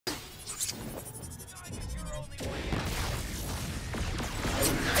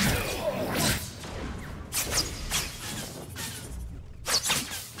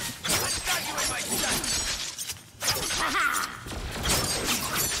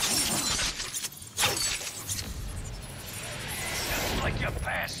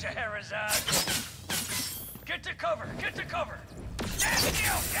Scheherazade! Get to cover! Get to cover! Stand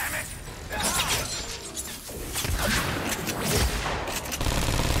still, damn it!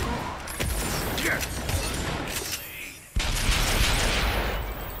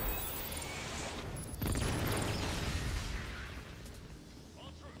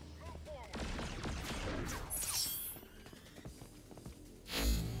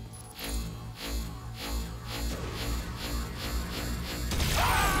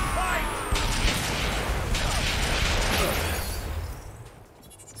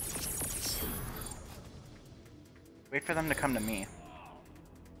 Wait for them to come to me.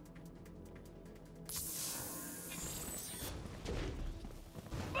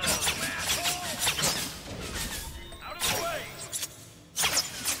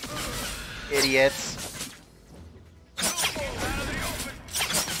 Idiots.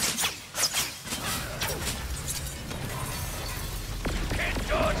 Can't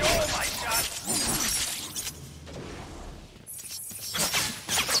dodge all my shots!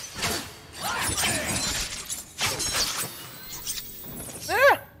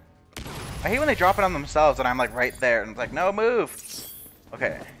 I hate when they drop it on themselves and I'm like right there and it's like, no, move.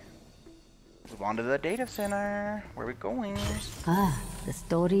 Okay. Move on to the data center. Where are we going? Ah, the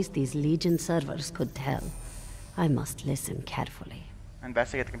stories these Legion servers could tell. I must listen carefully.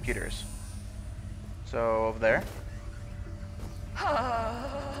 Investigate the computers. So, over there.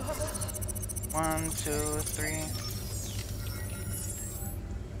 1, 2, 3.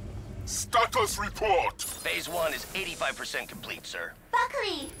 Status report! Phase 1 is 85% complete, sir.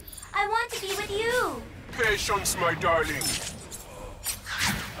 Buckley, I want to be with you. Patience, my darling.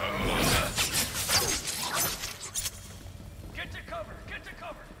 Get to cover! Get to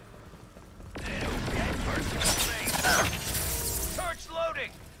cover! Personal thing. Search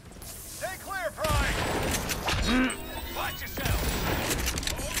loading! Stay clear, Prime! Watch yourself!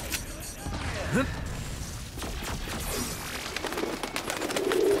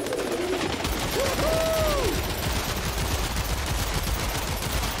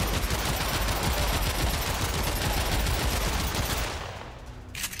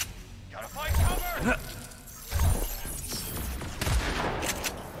 Gotta find cover!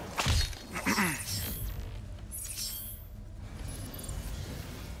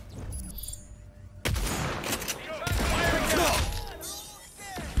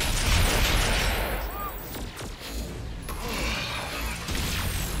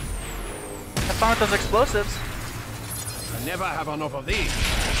 Have fun with those explosives. I never have enough of these.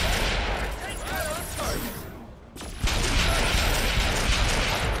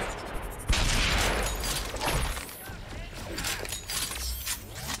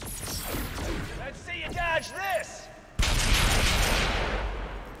 Let's see you dodge this!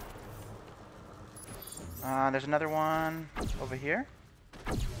 There's another one over here.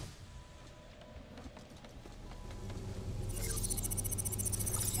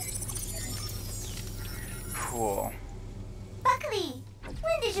 Cool. Buckley,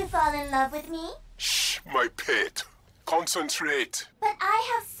 when did you fall in love with me? Shh, my pet. Concentrate. But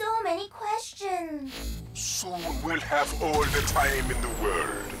I have so many questions. Soon we'll have all the time in the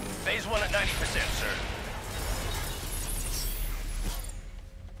world. Phase 1 at 90%, sir.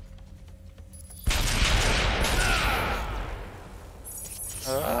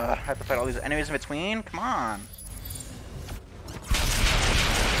 I have to fight all these enemies in between? Come on.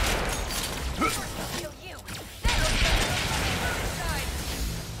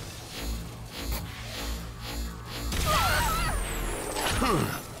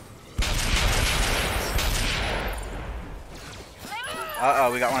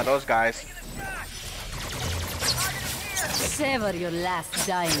 Uh-oh, we got one of those guys. Savor your last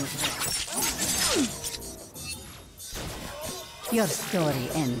dying breath. Your story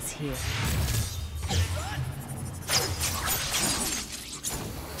ends here.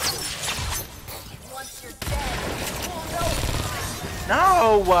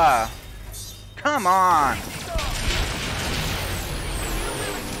 No! Come on!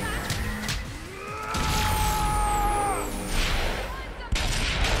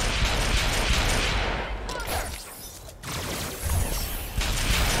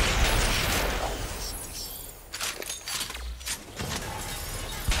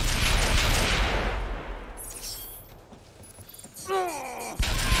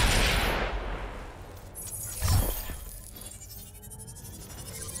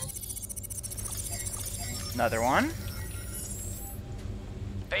 Another one.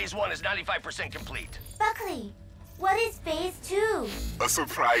 Phase 1 is 95% complete. Buckley, what is phase 2? A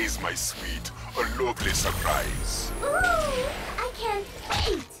surprise, my sweet. A lovely surprise. Ooh, I can't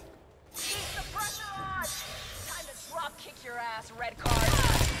wait. Keep the pressure on! Time to drop kick your ass, red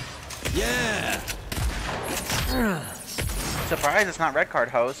card. Yeah. Surprise, it's not red card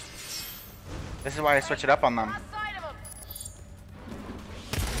hose. This is why I switch it up on them. Lost sight of him.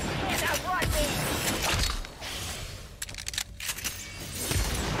 Get that right, me.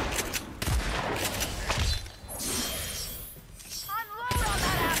 Unload on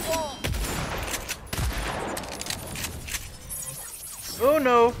that asshole. Oh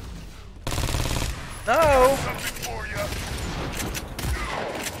no! No! Something for you.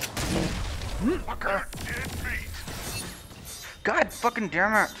 Fucker, dead meat. God fucking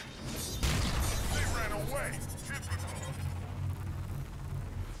damn it! They ran away. Typical.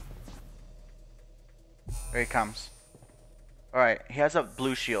 There he comes. Alright, he has a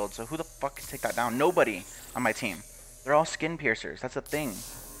blue shield, so who the fuck can take that down? Nobody on my team. They're all skin piercers, that's a thing.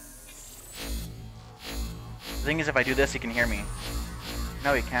 The thing is, if I do this, he can hear me.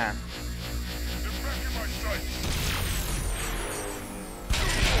 No, he can't. They're back in my sight.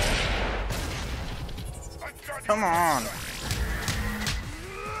 I got you. Come on!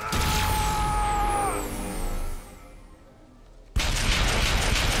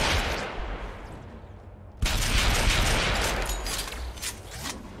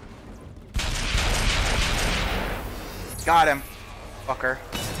 Got him, fucker.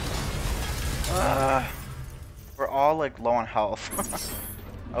 We're all like low on health.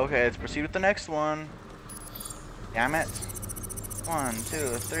 Okay, let's proceed with the next one. Damn it. 1, 2,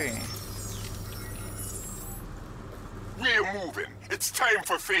 3. We're moving. It's time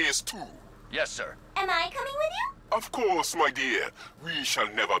for phase 2. Yes, sir. Am I coming with you? Of course, my dear. We shall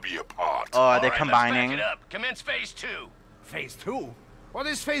never be apart. Oh, are they All right, combining? Let's back it up. Commence phase 2. Phase 2? What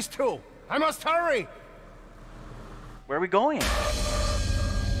is phase 2? I must hurry. Where are we going?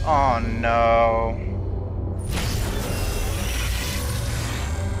 Oh no.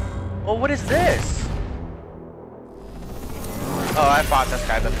 Oh, what is this? Oh, I fought this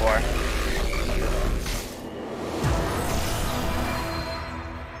guy before.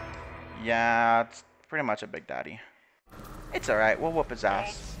 Yeah, it's pretty much a big daddy. It's alright, we'll whoop his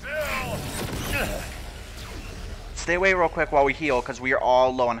ass. Stay away real quick while we heal, because we are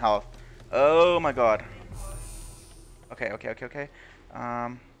all low on health. Oh my god. Okay.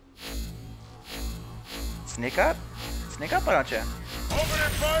 Sneak up? Sneak up, why don't you? Open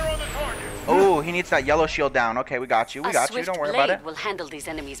and fire on the target. Oh, he needs that yellow shield down. Okay, we got you. We got you. Don't worry about it. Will handle these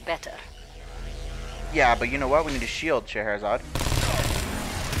enemies better. Yeah, but you know what? We need a shield, Scheherazade.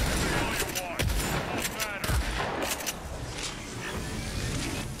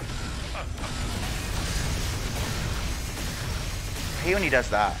 I hate when he does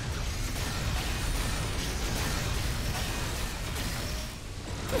that.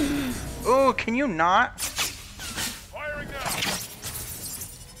 Ooh, can you not? Firing now.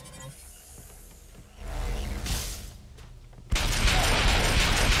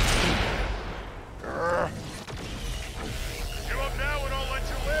 Give up now and I'll let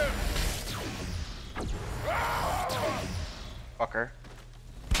you live. Fucker.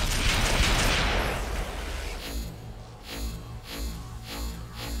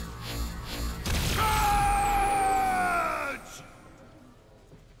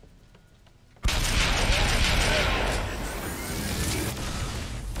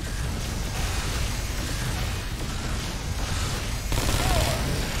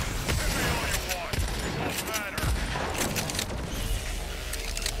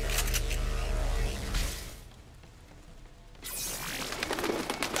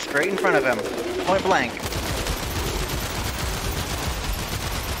 Straight in front of him. Point blank.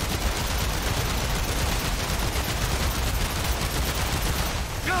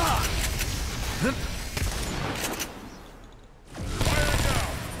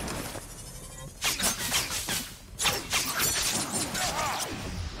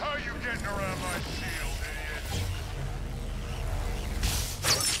 How you getting around my shield, idiot?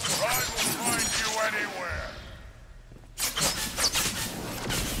 I will find you anywhere.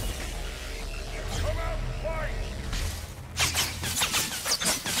 Come out and fight!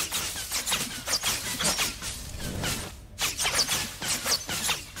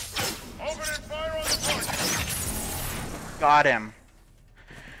 Open and fire on the target! Got him.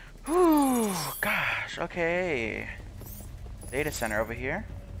 Whew, gosh, okay. Data center over here.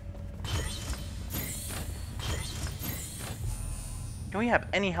 Do we have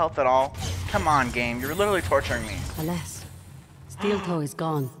any health at all? Come on, game. You're literally torturing me. Alas, Steel Toe is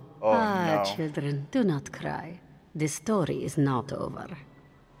gone. Oh, Ah, no. children, do not cry. This story is not over.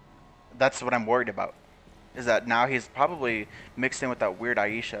 That's what I'm worried about. Is that now he's probably mixed in with that weird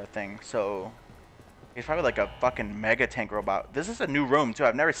Aisha thing. So he's probably like a fucking mega tank robot. This is a new room too.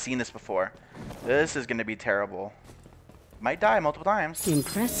 I've never seen this before. This is gonna be terrible. Might die multiple times.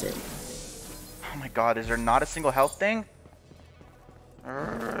 Impressive. Oh my god, is there not a single health thing?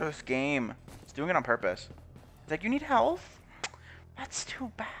 This game. It's doing it on purpose. It's like, you need health? That's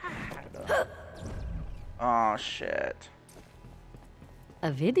too bad. Oh, shit.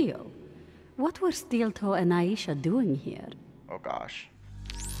 A video? What were Steel Toe and Aisha doing here? Oh gosh.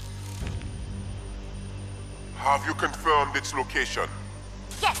 Have you confirmed its location?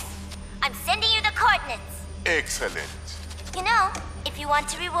 Yes, I'm sending you the coordinates. Excellent. You know, if you want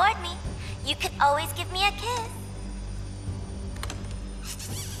to reward me, you could always give me a kiss.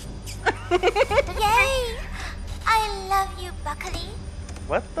 Yay! I love you, Buckley.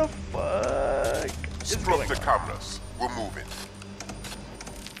 What the fuck? Scrub the cameras. We're moving.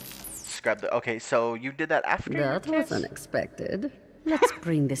 Scrub the. Okay, so you did that after your That was kiss? unexpected. Let's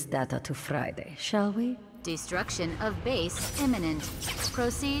bring this data to Friday, shall we? Destruction of base imminent.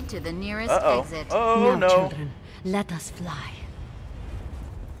 Proceed to the nearest exit. Oh now, no. children, let us fly.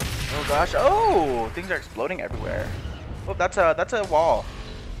 Oh gosh. Oh, things are exploding everywhere. Oh, that's a wall.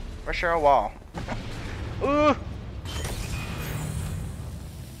 For sure a wall. Ooh.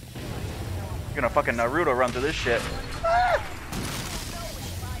 You're gonna fucking Naruto run through this shit. Ah!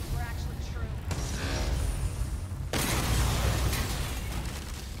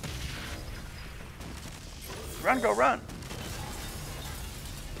 Run, go, run.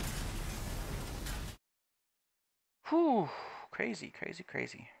 Whew. Crazy, crazy,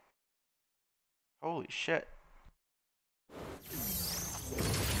 crazy. Holy shit.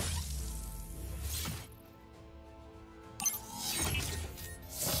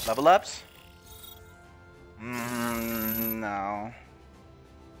 Level ups? No.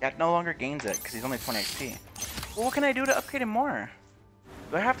 Yeah, no longer gains it because he's only 20 XP. Well, what can I do to upgrade him more?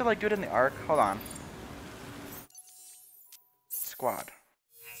 Do I have to like do it in the arc? Hold on. Squad.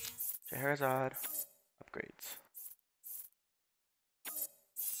 Scheherazade. Upgrades.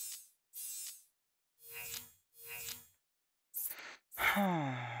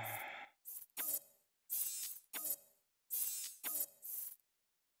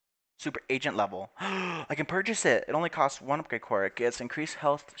 Super agent level. I can purchase it. It only costs 1 upgrade core. It gets increased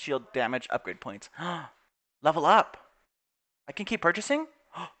health, shield, damage, upgrade points. Level up. I can keep purchasing?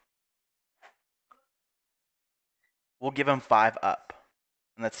 We'll give him 5 up.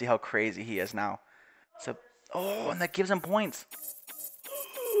 And let's see how crazy he is now. So, oh, and that gives him points.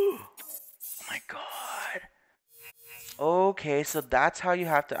 Oh my god. Okay, so that's how you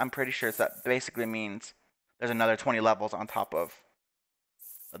have to. I'm pretty sure that basically means there's another 20 levels on top of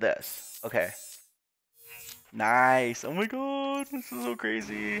this. Okay. Nice. Oh my god, this is so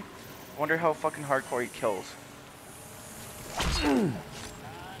crazy. I wonder how fucking hardcore he kills.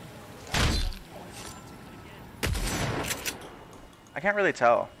 I can't really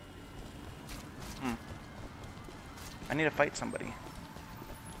tell. I need to fight somebody.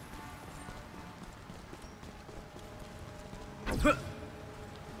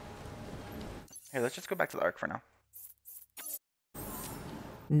 Here, let's just go back to the Ark for now.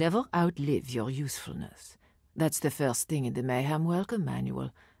 Never outlive your usefulness. That's the first thing in the Mayhem Welcome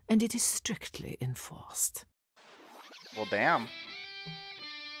Manual, and it is strictly enforced. Well, damn.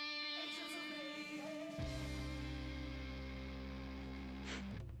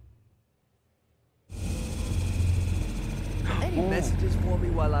 Any messages for me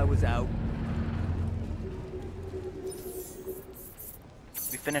while I was out?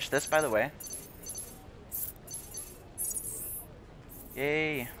 We finished this, by the way.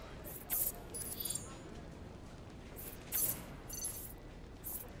 Yay.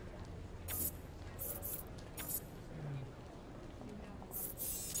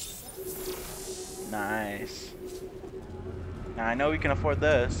 Nice. Now I know we can afford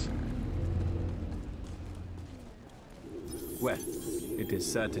this. Well, it is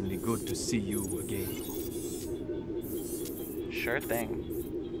certainly good to see you again. Sure thing.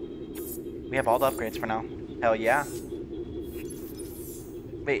 We have all the upgrades for now. Hell yeah.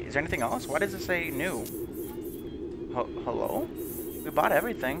 Wait, is there anything else? Why does it say new? Hello? We bought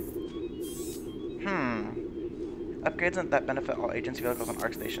everything. Upgrades that benefit all agency vehicles and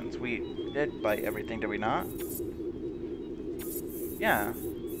ARC stations. We did buy everything, did we not? Yeah.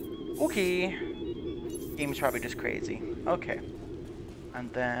 Okay. Game's probably just crazy. Okay.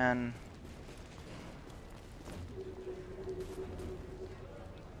 And then...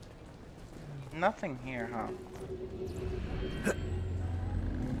 nothing here, huh?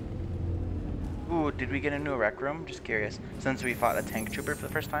 Ooh, did we get a new rec room? Just curious. Since we fought a tank trooper for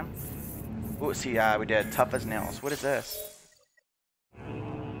the first time. Ooh, see, we did. Tough as nails. What is this?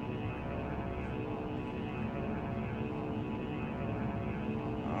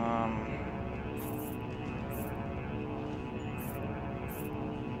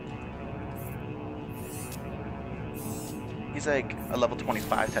 He's like a level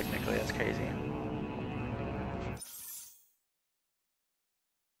 25 technically. That's crazy.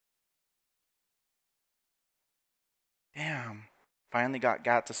 Damn. Finally got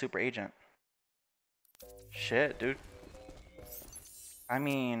Gat's a super agent. Shit, dude. I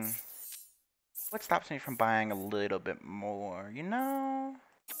mean, what stops me from buying a little bit more, you know?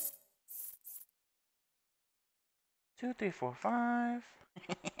 2, 3, 4, 5.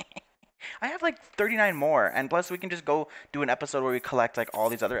 I have like 39 more, and plus we can just go do an episode where we collect like all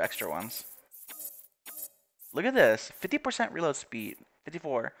these other extra ones. Look at this. 50% reload speed.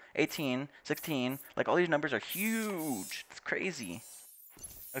 54, 18, 16. Like all these numbers are huge. It's crazy.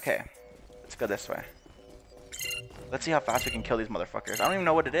 Okay, let's go this way. Let's see how fast we can kill these motherfuckers. I don't even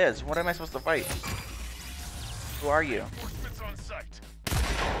know what it is. What am I supposed to fight? Who are you?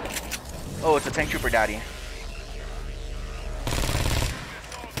 Oh, it's a tank trooper daddy.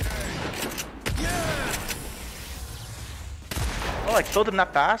 Oh, I killed him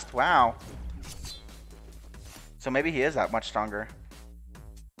that fast? Wow. So maybe he is that much stronger.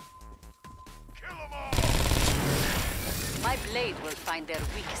 My blade will find their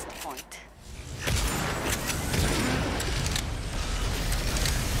weakest point.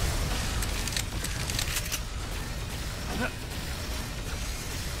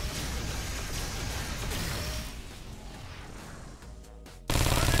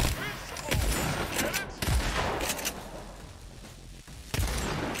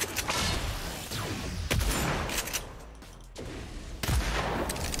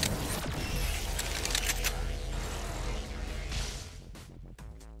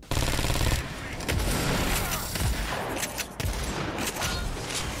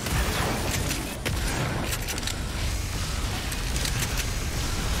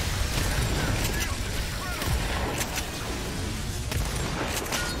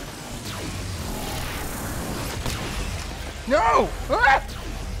 No! Ah!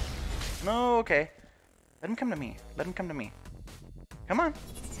 No, okay. Let him come to me. Let him come to me. Come on.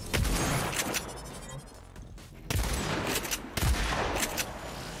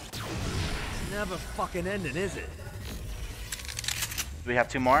 Never fucking ending, is it? Do we have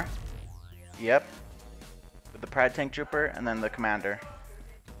 2 more? Yep. With the Pride Tank Trooper and then the Commander.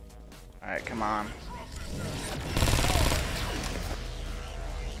 Alright, come on.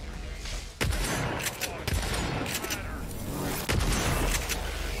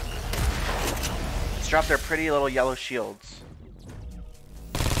 Let's drop their pretty little yellow shields.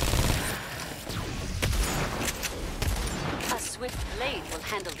 A swift blade will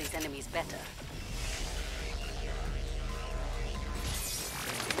handle these enemies better.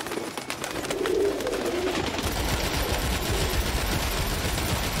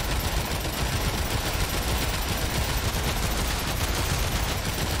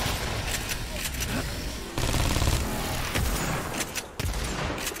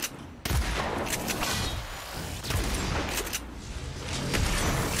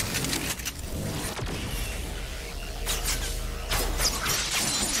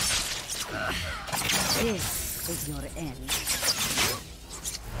 This is your end.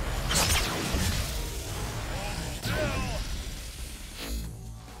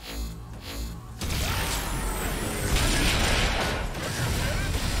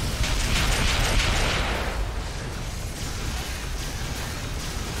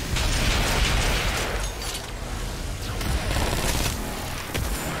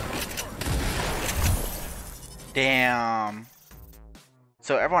 Damn.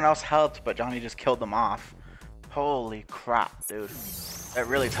 So everyone else helped, but Johnny just killed them off. Holy crap, dude. That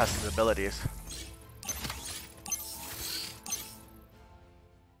really tests his abilities.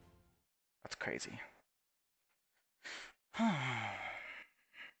 That's crazy. Do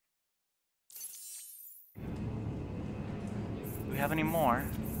we have any more?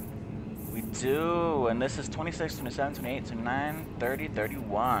 We do, and this is 26, 27, 28, 29, 30,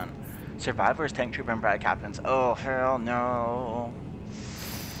 31. Survivors, Tank Trooper, and Brad Captains. Oh, hell no.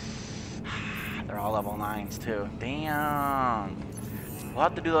 They're all level 9s too. Damn. We'll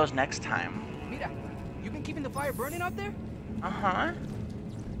have to do those next time. Mira, you been keeping the fire burning out there? Uh-huh.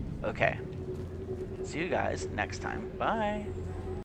 Okay. See you guys next time. Bye.